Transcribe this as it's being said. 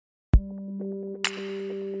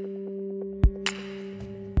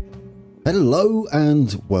Hello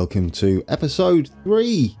and welcome to episode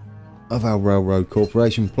 3 of our Railroad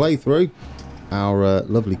Corporation playthrough. Our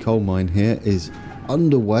lovely coal mine here is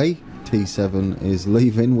underway. T7 is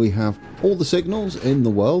leaving. We have all the signals in the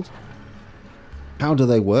world. How do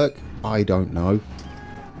they work? I don't know.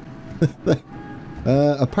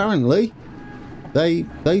 Apparently they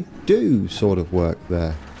do sort of work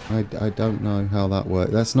there. I don't know how that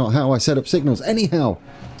works. That's not how I set up signals. Anyhow,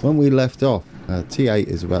 when we left off, T8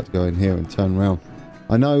 is about to go in here and turn around.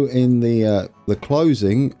 I know in the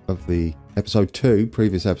closing of the episode 2,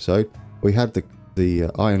 previous episode, we had the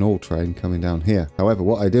iron ore train coming down here. However,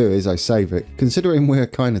 what I do is I save it. Considering we're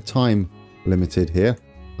kind of time limited here,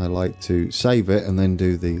 I like to save it and then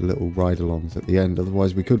do the little ride-alongs at the end.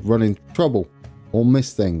 Otherwise, we could run into trouble or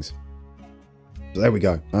miss things. So there we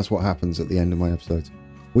go. That's what happens at the end of my episodes.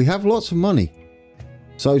 We have lots of money.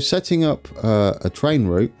 So setting up a train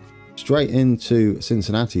route straight into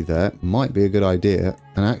Cincinnati there might be a good idea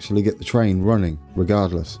and actually get the train running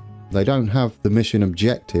regardless. They don't have the mission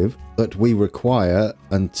objective that we require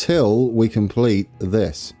until we complete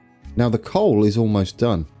this. Now the coal is almost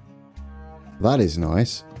done. That is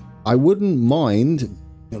nice. I wouldn't mind,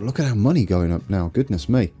 look at our money going up now, goodness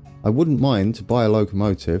me. I wouldn't mind to buy a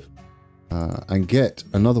locomotive and get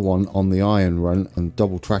another one on the iron run and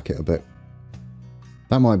double track it a bit.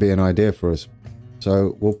 That might be an idea for us.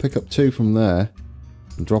 So we'll pick up 2 from there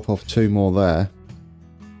and drop off 2 more there,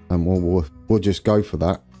 and we'll just go for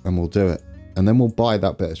that and we'll do it, and then we'll buy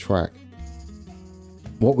that bit of track.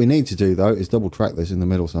 What we need to do though is double track this in the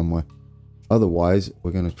middle somewhere, otherwise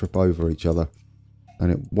we're going to trip over each other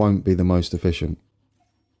and it won't be the most efficient.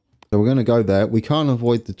 So we're going to go there. We can't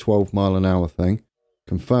avoid the 12 mile an hour thing.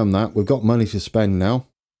 Confirm that. We've got money to spend now,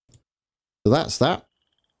 so that's that.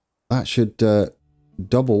 That should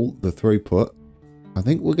double the throughput. I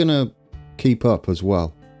think we're going to keep up as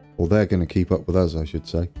well. Or they're going to keep up with us, I should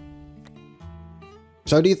say.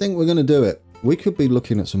 So do you think we're going to do it? We could be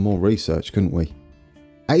looking at some more research, couldn't we?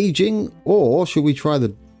 Aging, or should we try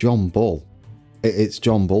the John Bull? It's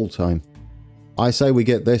John Bull time. I say we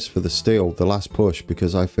get this for the steel, the last push,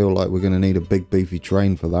 because I feel like we're going to need a big beefy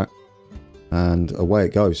train for that. And away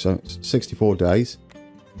it goes. So it's 64 days.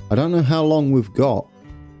 I don't know how long we've got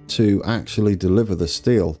to actually deliver the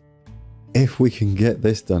steel. If we can get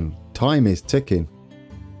this done. Time is ticking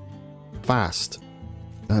fast.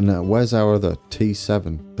 And where's our other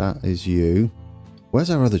T7? That is you. Where's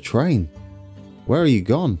our other train? Where are you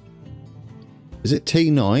gone? Is it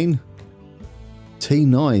T9?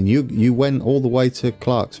 T9, you went all the way to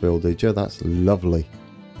Clarksville, did you? That's lovely.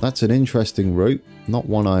 That's an interesting route. Not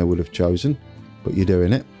one I would have chosen, but you're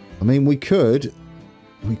doing it. I mean, we could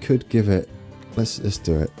give it, let's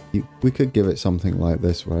do it. We could give it something like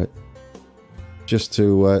this, right? Just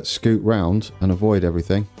to scoot round and avoid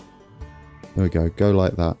everything. There we go. Go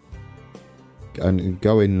like that. And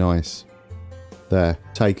go in nice. There.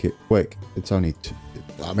 Take it quick. It's only...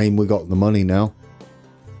 I mean, we got the money now.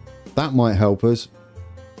 That might help us.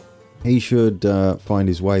 He should find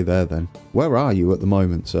his way there then. Where are you at the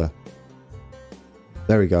moment, sir?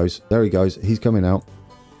 There he goes. There he goes. He's coming out.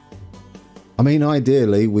 I mean,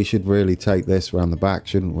 ideally, we should really take this round the back,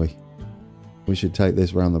 shouldn't we? We should take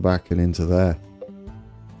this round the back and into there.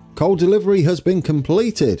 Coal delivery has been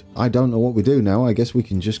completed. I don't know what we do now. I guess we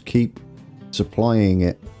can just keep supplying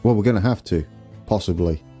it. Well, we're going to have to,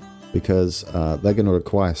 possibly, because they're going to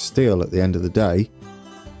require steel at the end of the day.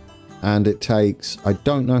 And it takes, I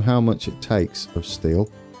don't know how much it takes of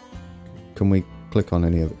steel. Can we click on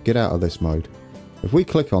any of it? Get out of this mode. If we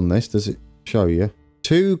click on this, does it show you?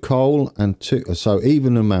 2 coal and 2, so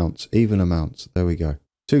even amounts, There we go.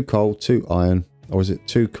 2 coal, 2 iron. Or is it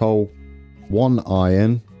 2 coal, 1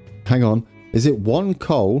 iron? Hang on, is it 1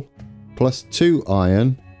 coal plus 2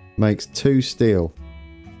 iron makes 2 steel?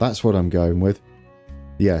 That's what I'm going with.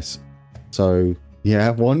 Yes. So,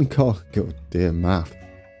 yeah, 1 coal. God dear, math.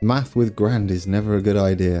 Math with grand is never a good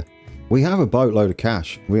idea. We have a boatload of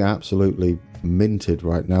cash. We're absolutely minted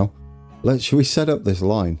right now. Should we set up this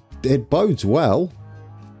line? It bodes well.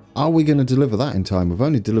 Are we going to deliver that in time? We've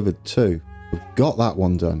only delivered 2. We've got that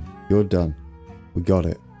one done. You're done. We got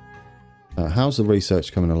it. How's the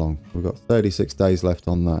research coming along? We've got 36 days left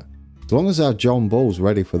on that. As long as our John Bull's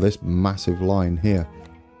ready for this massive line here.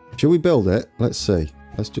 Should we build it? Let's see.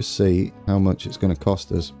 Let's just see how much it's going to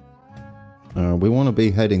cost us. We want to be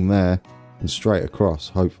heading there and straight across,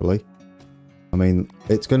 hopefully. I mean,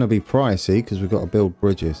 it's going to be pricey because we've got to build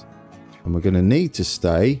bridges. And we're going to need to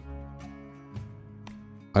stay.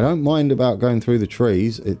 I don't mind about going through the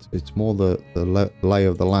trees. It's more the lay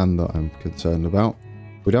of the land that I'm concerned about.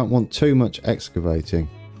 We don't want too much excavating.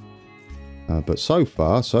 But so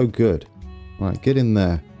far, so good. Right, get in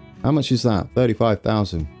there. How much is that?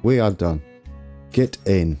 35,000. We are done. Get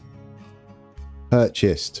in.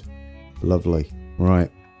 Purchased. Lovely.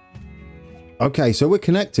 Right. Okay, so we're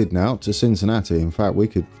connected now to Cincinnati. In fact, we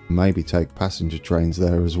could maybe take passenger trains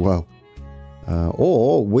there as well.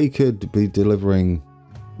 Or we could be delivering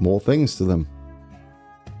more things to them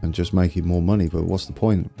and just making more money. But what's the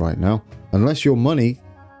point right now? Unless your money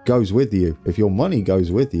goes with you. If your money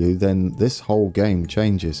goes with you, then this whole game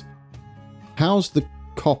changes. How's the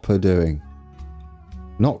copper doing?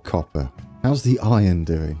 Not copper. How's the iron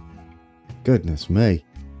doing? Goodness me.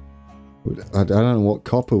 I don't know what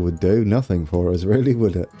copper would do. Nothing for us, really,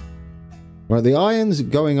 would it? Right, the iron's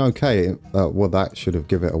going okay. Well, that should have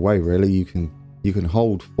given it away, really. You can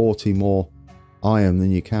hold 40 more iron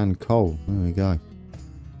than you can coal. There we go.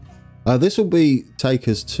 This will take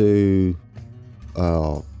us to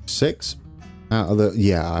 6 out of the...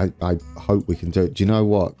 Yeah, I hope we can do it. Do you know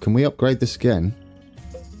what? Can we upgrade this again?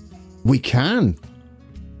 We can.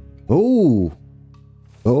 Oh.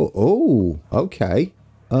 Oh, okay.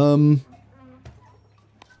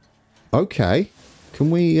 Okay. Can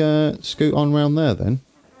we scoot on round there then?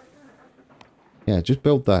 Yeah, just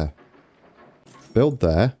build there. Build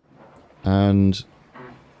there. And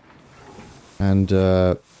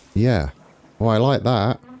yeah. Oh, I like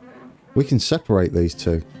that. We can separate these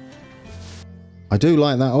two. I do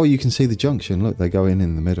like that. Oh, you can see the junction. Look, they go in the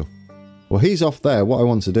middle. Well, he's off there. What I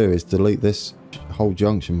want to do is delete this whole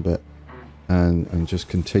junction bit and just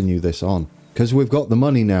continue this on. Because we've got the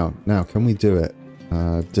money now. Now, can we do it?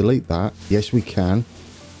 Delete that. Yes, we can.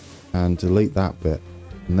 And delete that bit.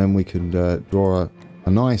 And then we can draw a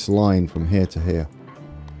nice line from here to here.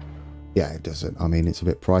 Yeah, it doesn't. I mean, it's a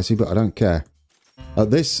bit pricey, but I don't care.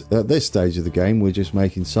 At this stage of the game, we're just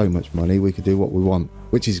making so much money, we could do what we want,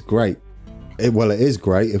 which is great. Well, it is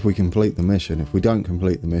great if we complete the mission. If we don't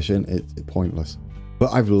complete the mission, it's pointless.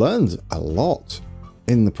 But I've learned a lot.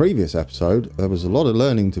 In the previous episode, there was a lot of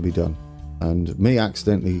learning to be done. And me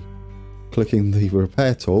accidentally clicking the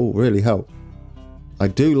repair tool really helped. I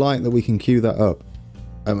do like that we can queue that up.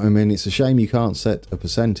 I mean, it's a shame you can't set a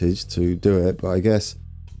percentage to do it, but I guess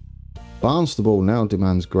Barnstable now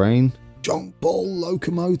demands grain. Junk ball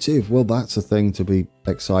locomotive. Well, that's a thing to be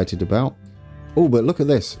excited about. Oh, but look at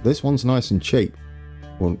this. This one's nice and cheap.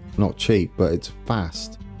 Well, not cheap, but it's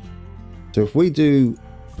fast. So if we do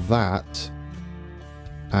that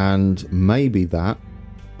and maybe that,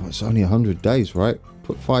 oh, it's only 100 days, right?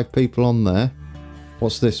 Put 5 people on there.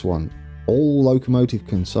 What's this one? All locomotive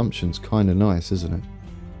consumption's kind of nice, isn't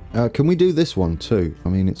it? Can we do this one too? I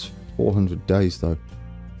mean, it's 400 days though.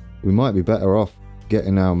 We might be better off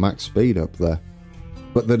getting our max speed up there.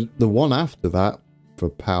 But the one after that for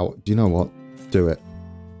power, do you know what? Do it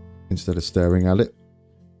instead of staring at it.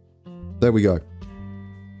 There we go.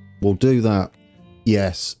 We'll do that.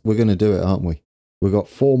 Yes, we're going to do it, aren't we? We've got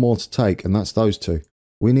 4 more to take, and that's those 2.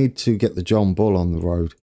 We need to get the John Bull on the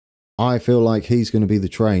road. I feel like he's going to be the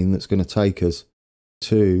train that's going to take us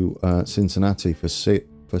to Cincinnati for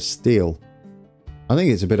steel. I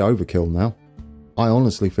think it's a bit overkill now. I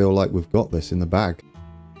honestly feel like we've got this in the bag.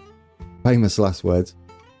 Famous last words.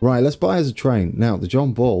 Right, let's buy as a train. Now, the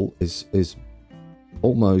John Bull is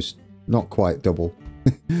almost not quite double,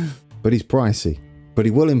 but he's pricey. But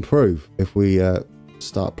he will improve if we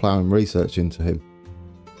start ploughing research into him.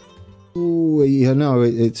 Ooh, you know,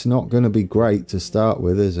 it's not going to be great to start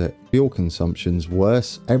with, is it? Fuel consumption's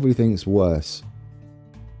worse. Everything's worse.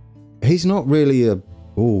 He's not really a...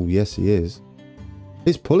 Oh, yes, he is.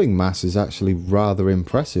 His pulling mass is actually rather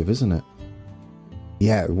impressive, isn't it?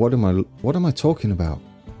 Yeah, what am I talking about?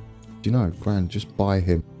 Do you know, Grand, just buy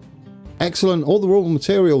him. Excellent. All the raw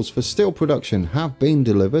materials for steel production have been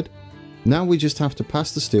delivered. Now we just have to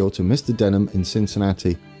pass the steel to Mr. Denham in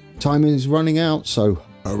Cincinnati. Time is running out, so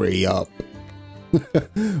hurry up.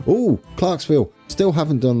 Oh, Clarksville. Still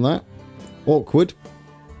haven't done that. Awkward.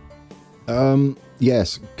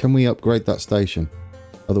 Yes. Can we upgrade that station?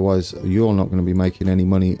 Otherwise, you're not going to be making any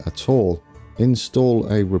money at all. Install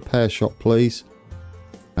a repair shop, please.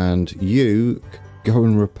 And you go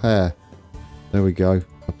and repair. There we go.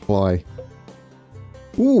 Apply.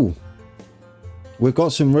 Ooh. We've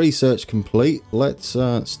got some research complete. Let's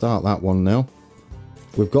start that one now.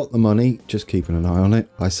 We've got the money. Just keeping an eye on it.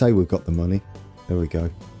 I say we've got the money. There we go.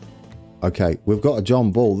 Okay. We've got a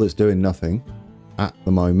John Bull that's doing nothing at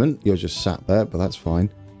the moment. You're just sat there, but that's fine.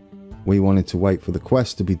 We wanted to wait for the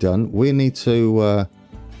quest to be done. We need to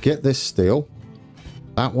get this steel.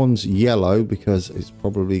 That one's yellow because it's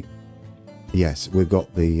probably... Yes, we've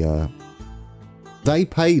got the... They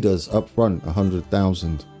paid us up front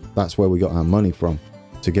 100,000. That's where we got our money from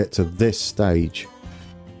to get to this stage.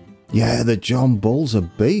 Yeah, the John Bull's a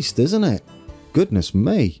beast, isn't it? Goodness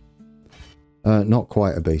me. Not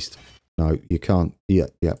quite a beast. No, you can't. Yeah,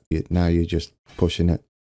 now you're just pushing it.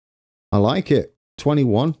 I like it.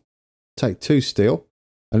 21. Take 2 steel.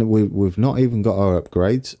 And we've not even got our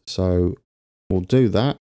upgrades. So we'll do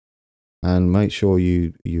that. And make sure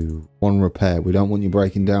you one repair. We don't want you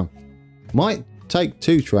breaking down. Might take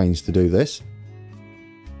 2 trains to do this.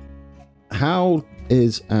 How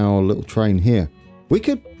is our little train here? We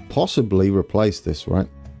could possibly replace this, right?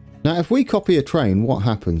 Now, if we copy a train, what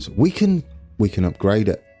happens? We can upgrade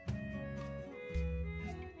it.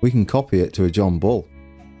 We can copy it to a John Bull.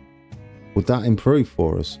 Would that improve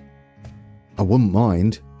for us? I wouldn't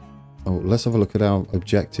mind. Oh, let's have a look at our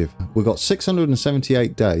objective. We've got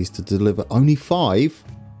 678 days to deliver only 5.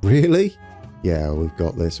 Really? Yeah, we've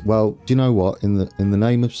got this. Well, do you know what? In the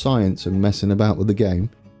name of science and messing about with the game,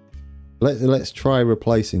 let's try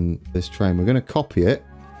replacing this train. We're going to copy it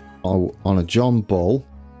on a John Bull,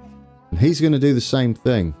 and he's going to do the same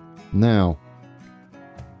thing. Now,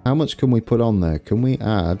 how much can we put on there? Can we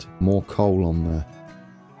add more coal on there?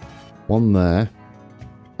 1 there,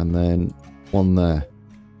 and then 1 there.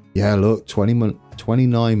 Yeah, look,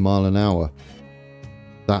 29 mile an hour.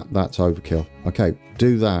 That's overkill. Okay,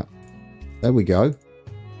 do that. There we go.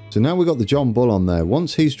 So now we've got the John Bull on there.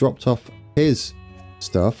 Once he's dropped off his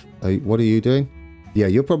stuff, what are you doing? Yeah,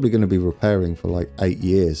 you're probably going to be repairing for like 8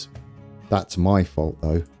 years. That's my fault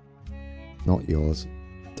though, not yours.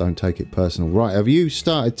 Don't take it personal. Right, have you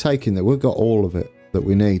started taking that? We've got all of it that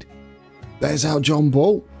we need. There's our John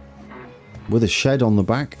Bull with a shed on the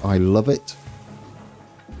back. I love it.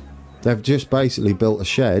 They've just basically built a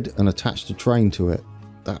shed and attached a train to it.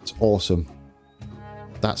 That's awesome.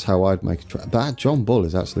 That's how I'd make a train. That John Bull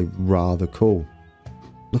is actually rather cool.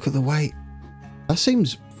 Look at the weight. That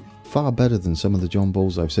seems far better than some of the John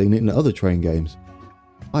Bulls I've seen in other train games.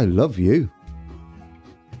 I love you.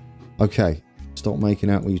 Okay, stop making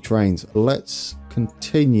out with your trains. Let's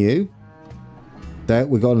continue. There,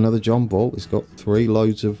 we got another John Bull. It's got 3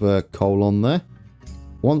 loads of coal on there.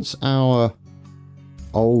 Once our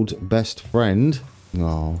old best friend,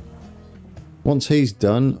 once he's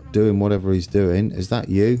done doing whatever he's doing, is that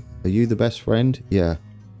you? Are you the best friend? Yeah.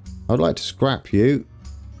 I'd like to scrap you.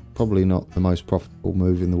 Probably not the most profitable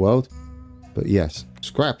move in the world, but yes,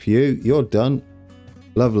 scrap you. You're done.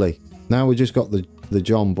 Lovely. Now we just got the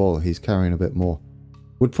John Bull. He's carrying a bit more.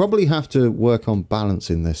 Would probably have to work on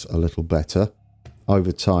balancing this a little better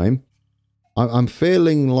over time. I'm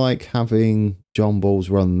feeling like having John Bulls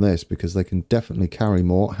run this because they can definitely carry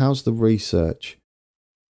more. How's the research?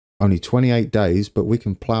 Only 28 days, but we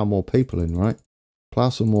can plow more people in, right? Plow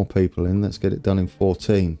some more people in. Let's get it done in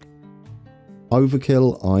 14.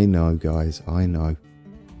 Overkill, I know, guys. I know.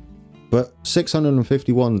 But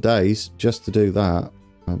 651 days just to do that.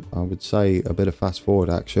 I would say a bit of fast forward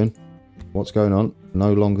action. What's going on?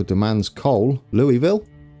 No longer demands coal. Louisville?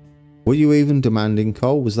 Were you even demanding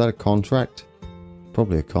coal? Was that a contract?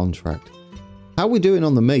 Probably a contract. How are we doing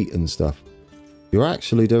on the meat and stuff? You're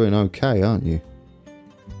actually doing okay, aren't you?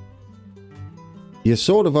 You're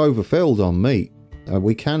sort of overfilled on meat.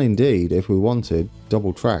 We can indeed, if we wanted,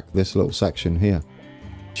 double track this little section here.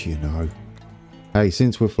 Do you know? Hey,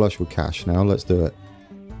 since we're flush with cash now, let's do it.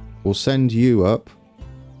 We'll send you up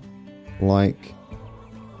like...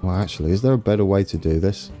 Well, actually, is there a better way to do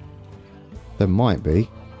this? There might be.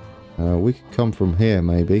 We could come from here,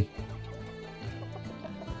 maybe.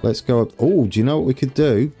 Let's go up... Oh, do you know what we could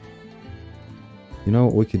do? You know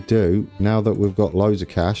what we could do, now that we've got loads of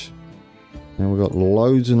cash? Now we've got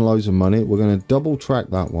loads and loads of money. We're going to double track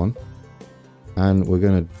that one. And we're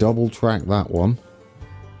going to double track that one.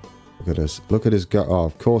 Look at us. Look at us go. Oh,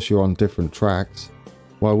 of course you're on different tracks.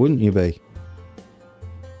 Why wouldn't you be?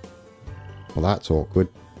 Well, that's awkward.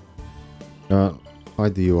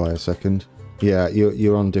 Hide the UI a second. Yeah,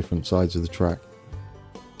 you're on different sides of the track.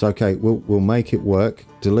 It's okay. We'll make it work.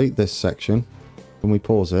 Delete this section. Can we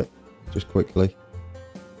pause it? Just quickly.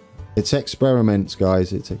 It's experiments,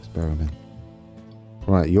 guys. It's experiment.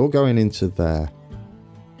 Right, you're going into there.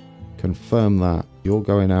 Confirm that. You're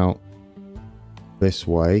going out this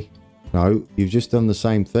way. No, you've just done the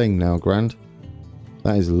same thing now, Grand.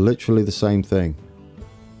 That is literally the same thing.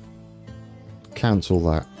 Cancel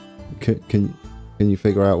that. Can you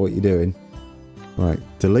figure out what you're doing? Right,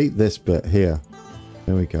 delete this bit here.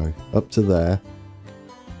 There we go. Up to there.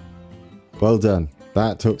 Well done.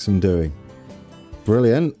 That took some doing.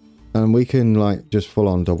 Brilliant. And we can like just full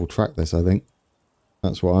on double track this, I think.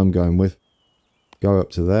 That's what I'm going with. Go up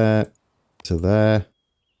to there,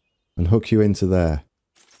 and hook you into there.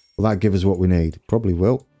 Will that give us what we need? Probably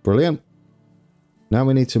will. Brilliant. Now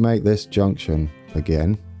we need to make this junction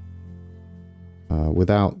again.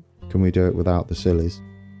 Without... Can we do it without the sillies?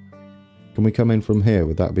 Can we come in from here?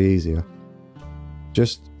 Would that be easier?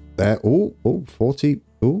 Just there. Oh, 40.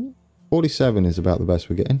 Oh, 47 is about the best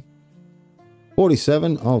we're getting.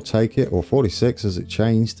 47, I'll take it. Or 46 as it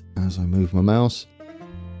changed as I move my mouse.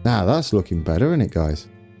 Now that's looking better, isn't it, guys?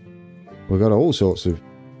 We've got all sorts of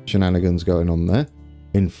shenanigans going on there.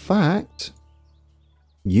 In fact,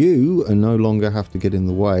 you no longer have to get in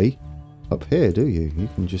the way up here, do you? You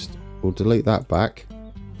can just... We'll delete that back.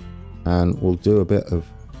 And we'll do a bit of...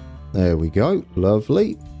 There we go.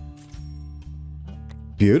 Lovely.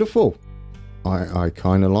 Beautiful. I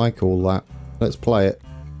kind of like all that. Let's play it.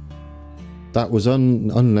 That was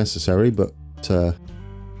unnecessary, but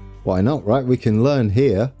why not, right? We can learn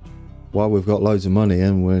here while we've got loads of money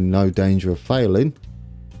and we're in no danger of failing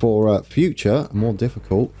for future, more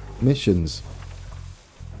difficult missions.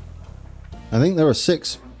 I think there are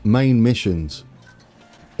 6 main missions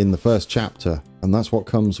in the first chapter, and that's what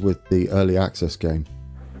comes with the early access game.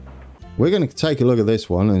 We're going to take a look at this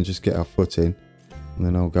one and just get our foot in, and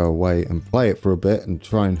then I'll go away and play it for a bit and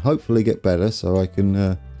try and hopefully get better so I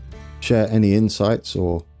can share any insights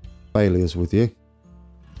or failures with you.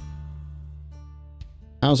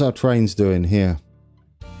 How's our trains doing here?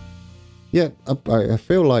 Yeah, I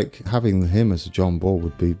feel like having him as a John Ball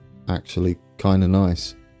would be actually kind of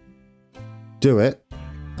nice. Do it.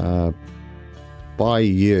 Buy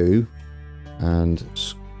you and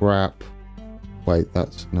scrap... Wait,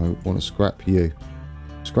 that's... No, want to scrap you.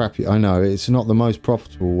 Scrap you. I know, it's not the most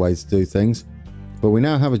profitable way to do things, but we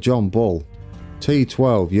now have a John Ball.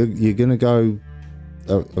 T12, you're going to go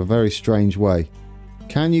a very strange way.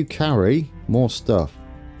 Can you carry more stuff?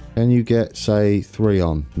 Can you get, say, 3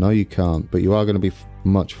 on? No, you can't, but you are going to be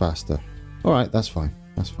much faster. Alright, that's fine.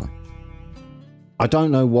 That's fine. I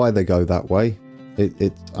don't know why they go that way.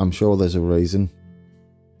 I'm sure there's a reason.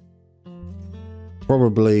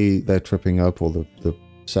 Probably they're tripping up, or the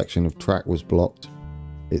section of track was blocked.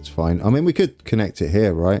 It's fine. I mean, we could connect it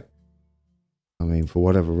here, right? I mean, for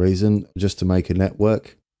whatever reason, just to make a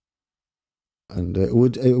network. And it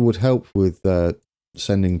would help with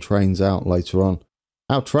sending trains out later on.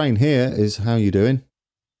 Our train here is... How you doing?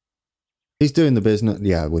 He's doing the business.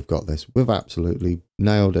 Yeah, we've got this. We've absolutely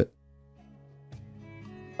nailed it.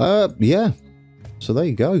 Yeah. So there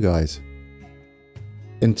you go, guys.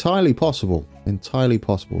 Entirely possible. Entirely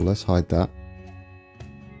possible. Let's hide that.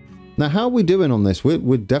 Now, how are we doing on this?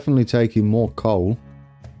 We're definitely taking more coal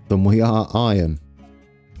than we are iron.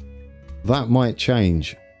 That might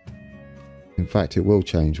change. In fact, it will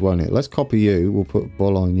change, won't it? Let's copy you. We'll put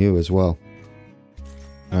Bull on you as well.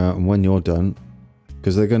 And when you're done,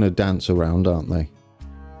 because they're going to dance around, aren't they?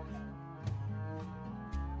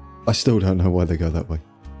 I still don't know why they go that way.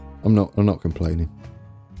 I'm not complaining.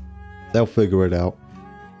 They'll figure it out.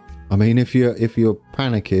 I mean, if you're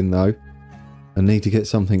panicking though, and need to get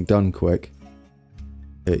something done quick,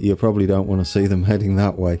 you probably don't want to see them heading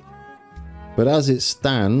that way. But as it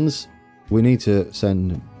stands, we need to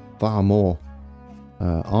send far more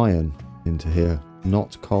iron into here,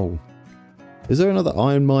 not coal. Is there another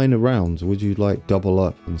iron mine around? Would you like double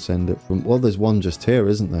up and send it from... Well, there's one just here,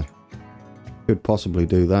 isn't there? Could possibly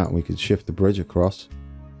do that. We could shift the bridge across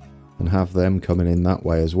and have them coming in that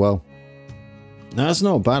way as well. Now, that's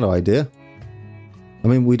not a bad idea. I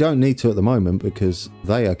mean, we don't need to at the moment because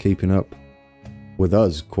they are keeping up with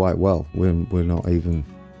us quite well. We're not even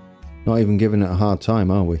giving it a hard time,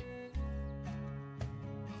 are we?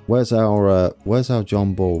 Where's our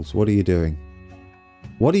John Balls? What are you doing?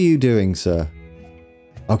 What are you doing, sir?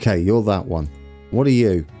 Okay, you're that one. What are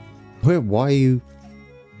you? Why are you...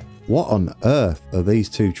 What on earth are these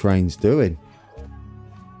 2 trains doing?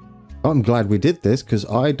 I'm glad we did this because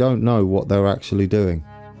I don't know what they're actually doing.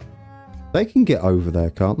 They can get over there,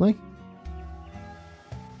 can't they?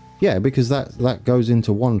 Yeah, because that goes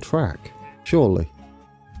into one track, surely.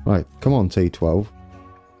 Right, come on, T12.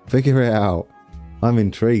 Figure it out. I'm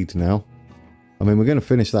intrigued now. I mean, we're going to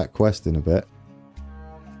finish that quest in a bit.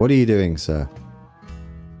 What are you doing, sir?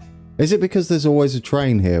 Is it because there's always a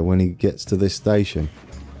train here when he gets to this station?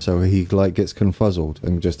 So he, like, gets confuzzled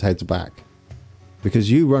and just heads back? Because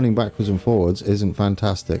you running backwards and forwards isn't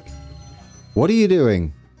fantastic. What are you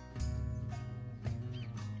doing?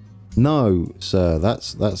 No, sir,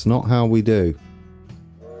 that's not how we do.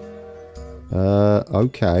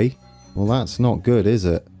 Okay. Well, that's not good, is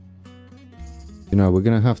it? You know, we're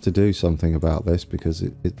going to have to do something about this because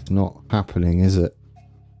it's not happening, is it?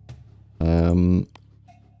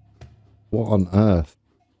 What on earth?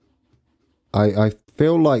 I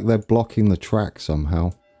feel like they're blocking the track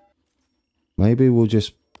somehow. Maybe we'll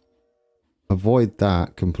just avoid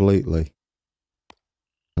that completely.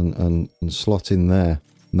 and slot in there.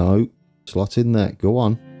 No, slot in there. Go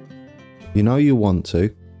on. You know you want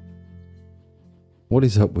to. What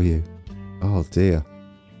is up with you? Oh dear.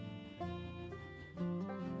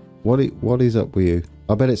 What is up with you?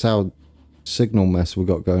 I bet it's our signal mess we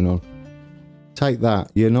got going on. Take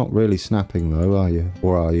that. You're not really snapping though, are you?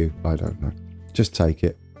 Or are you? I don't know. Just take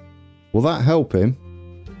it. Will that help him?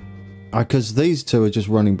 Because these two are just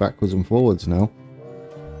running backwards and forwards now.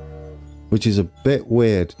 Which is a bit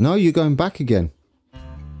weird. No, you're going back again.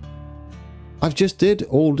 I've just did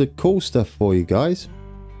all the cool stuff for you guys.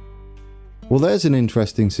 Well, there's an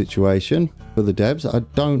interesting situation for the devs. I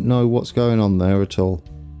don't know what's going on there at all.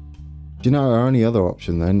 Do you know our only other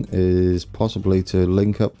option then is possibly to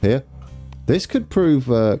link up here? This could prove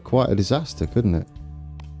quite a disaster, couldn't it?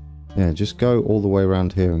 Yeah, just go all the way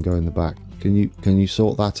around here and go in the back. Can you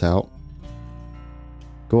sort that out?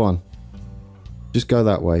 Go on. Just go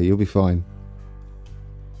that way, you'll be fine.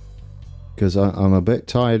 Because I'm a bit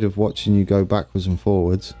tired of watching you go backwards and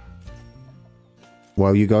forwards.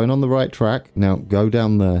 Well, you're going on the right track. Now, go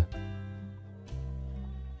down there.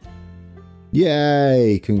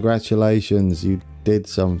 Yay! Congratulations, you did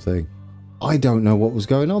something. I don't know what was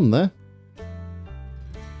going on there.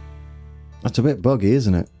 That's a bit buggy,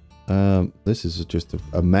 isn't it? This is just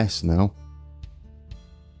a mess now.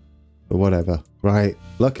 But whatever. Right.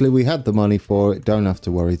 Luckily we had the money for it. Don't have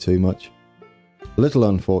to worry too much. A little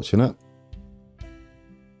unfortunate.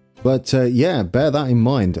 But yeah, bear that in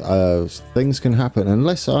mind. Things can happen.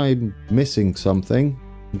 Unless I'm missing something,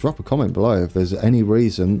 drop a comment below if there's any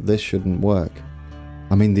reason this shouldn't work.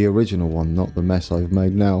 I mean the original one, not the mess I've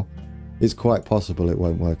made now. It's quite possible it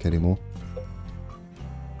won't work anymore.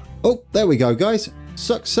 Oh, there we go, guys.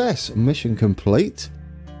 Success. Mission complete.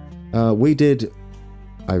 We did...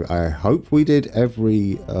 I hope we did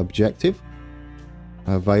every objective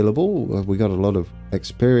available. We got a lot of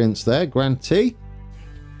experience there. Grantee.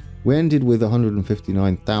 We ended with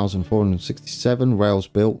 159,467 rails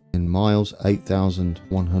built in miles,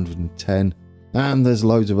 8,110, and there's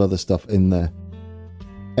loads of other stuff in there.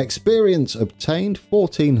 Experience obtained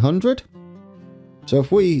 1,400. So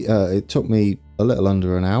if we, it took me a little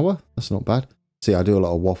under an hour. That's not bad. See, I do a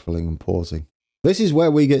lot of waffling and pausing. This is where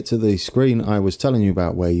we get to the screen I was telling you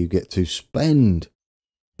about, where you get to spend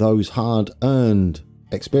those hard-earned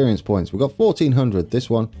experience points. We've got 1,400. This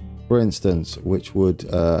one, for instance, which would...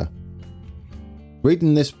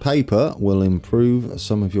 reading this paper will improve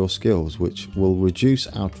some of your skills, which will reduce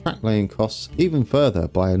our track laying costs even further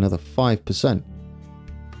by another 5%.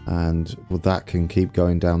 And well, that can keep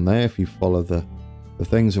going down there if you follow the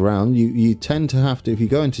things around. You tend to have to, if you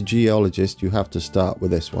go into geologist, you have to start with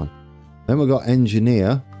this one. Then we've got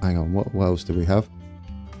engineer. Hang on, what else do we have?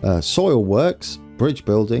 Soil works, bridge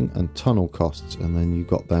building, and tunnel costs. And then you've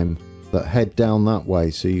got them that head down that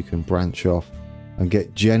way, so you can branch off and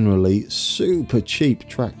get generally super cheap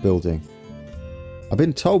track building. I've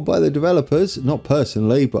been told by the developers, not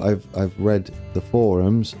personally, but I've read the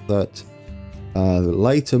forums, that the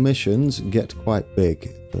later missions get quite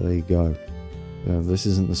big. There you go. This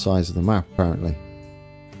isn't the size of the map, apparently.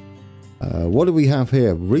 What do we have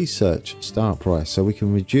here? Research start price. So we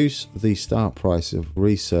can reduce the start price of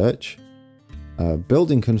research.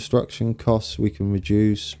 Building construction costs we can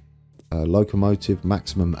reduce. Locomotive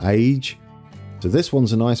maximum age. So this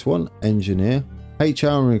one's a nice one. Engineer. HR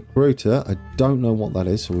and recruiter. I don't know what that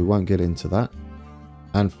is, so we won't get into that.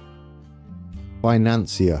 And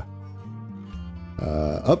financier.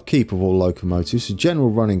 Upkeep of all locomotives. So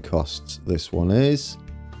general running costs. This one is.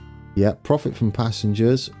 Yeah, profit from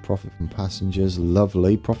passengers. Profit from passengers.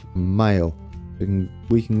 Lovely. Profit from mail.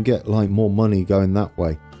 We can get like more money going that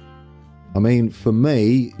way. I mean, for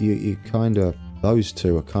me, you kind of... Those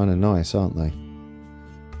two are kind of nice, aren't they?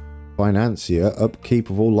 Financier, upkeep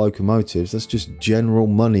of all locomotives. That's just general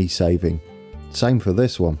money saving. Same for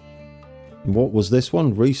this one. What was this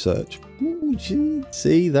one? Research. Ooh, gee,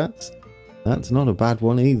 see, that's not a bad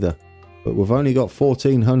one either. But we've only got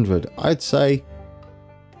 1,400. I'd say...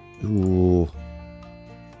 Ooh.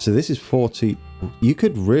 So this is 40... You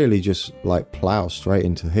could really just, like, plow straight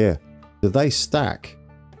into here. Do they stack?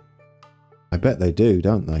 I bet they do,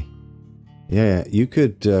 don't they? Yeah, you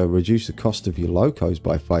could reduce the cost of your locos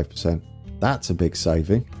by 5%. That's a big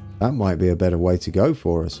saving. That might be a better way to go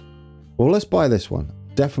for us. Well, let's buy this one.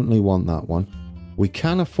 Definitely want that one. We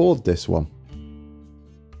can afford this one.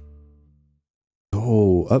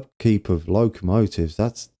 Oh, upkeep of locomotives.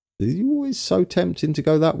 That's always so tempting to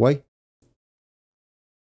go that way.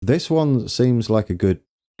 This one seems like a good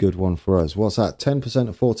one for us. What's that? 10%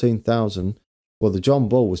 of 14,000. Well, the John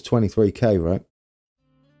Bull was 23k, right?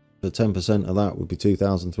 So 10% of that would be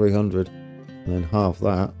 2,300. and then half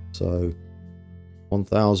that, so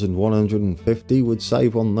 1,150 would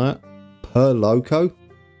save on that per loco.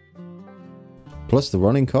 Plus the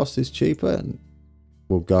running cost is cheaper, and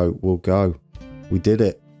we'll go. We did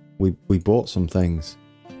it. We bought some things.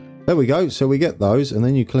 There we go. So we get those, and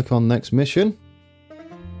then you click on next mission,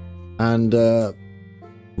 and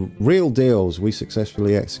real deals. We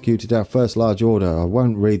successfully executed our first large order. I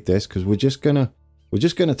won't read this because we're just gonna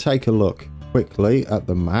take a look quickly at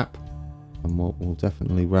the map, and we'll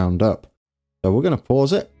definitely round up. So we're gonna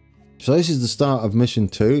pause it. So this is the start of mission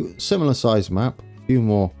 2. Similar size map. A few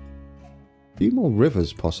more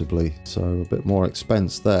rivers possibly. So a bit more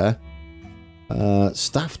expense there.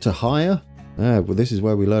 Staff to hire. Well, this is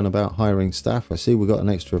where we learn about hiring staff. I see we've got an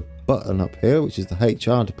extra button up here, which is the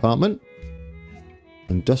HR department.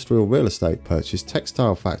 Industrial real estate purchase,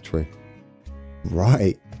 textile factory.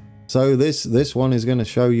 Right. So this one is going to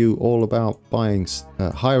show you all about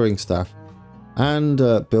hiring staff and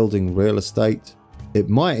building real estate. It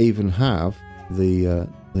might even have the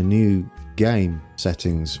new game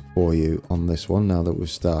settings for you on this one now that we've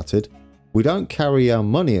started. We don't carry our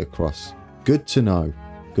money across. Good to know.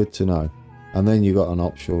 Good to know. And then you got an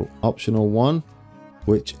optional one,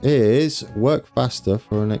 which is work faster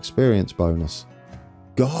for an experience bonus.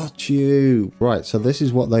 Got you. Right, so this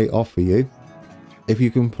is what they offer you. If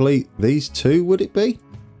you complete these two, would it be?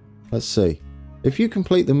 Let's see. If you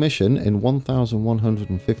complete the mission in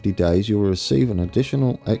 1,150 days, you will receive an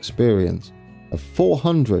additional experience of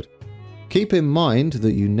 400. Keep in mind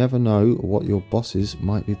that you never know what your bosses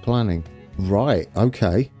might be planning. Right,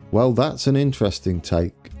 okay. Well, that's an interesting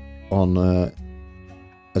take on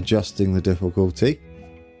adjusting the difficulty.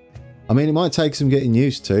 I mean, it might take some getting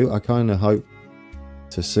used to. I kind of hope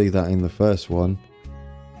to see that in the first one.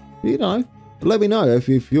 You know, let me know if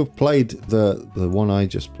you've played the one I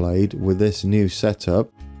just played with this new setup.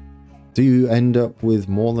 Do you end up with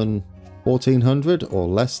more than 1,400 or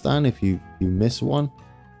less than if you miss one?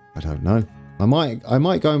 I don't know. I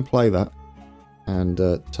might go and play that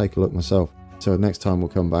and take a look myself. So next time we'll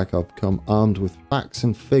come back, I'll come armed with facts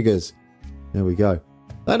and figures. There we go.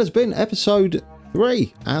 That has been episode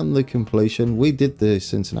 3 and the completion. We did the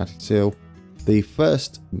Cincinnati Seal, the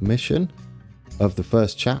first mission of the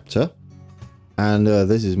first chapter. And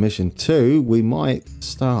this is mission 2. We might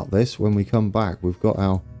start this when we come back. We've got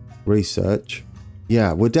our research.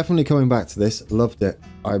 Yeah, we're definitely coming back to this. Loved it.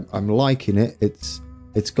 I'm liking it.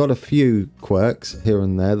 It's got a few quirks here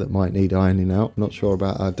and there that might need ironing out. Not sure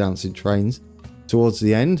about our dancing trains towards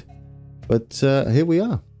the end, but here we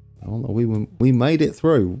are. We made it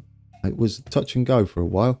through. It was touch and go for a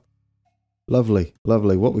while. Lovely,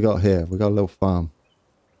 lovely. What we got here? We got a little farm.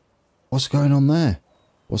 What's going on there?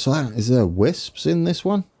 What's that? Is there wisps in this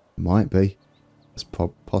one? Might be. It's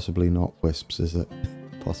possibly not wisps, is it?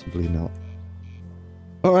 Possibly not.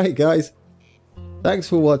 All right, guys. Thanks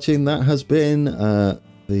for watching. That has been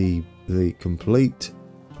the complete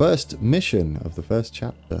first mission of the first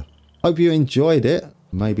chapter. Hope you enjoyed it,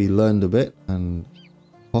 maybe learned a bit, and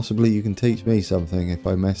possibly you can teach me something if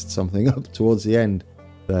I messed something up towards the end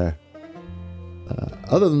there.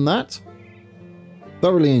 Other than that,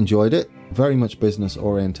 thoroughly enjoyed it. Very much business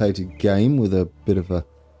orientated game with a bit of a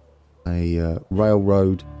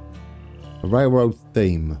railroad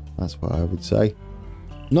theme. That's what I would say.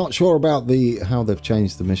 Not sure about how they've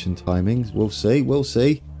changed the mission timings. We'll see. We'll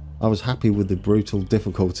see. I was happy with the brutal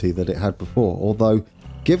difficulty that it had before, although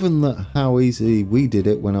given that how easy we did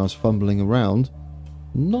it when I was fumbling around,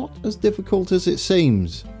 not as difficult as it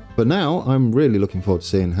seems. But now I'm really looking forward to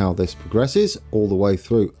seeing how this progresses all the way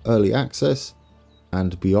through early access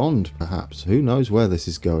and beyond, perhaps. Who knows where this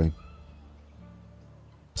is going.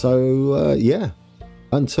 So yeah,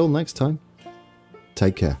 until next time,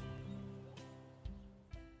 take care.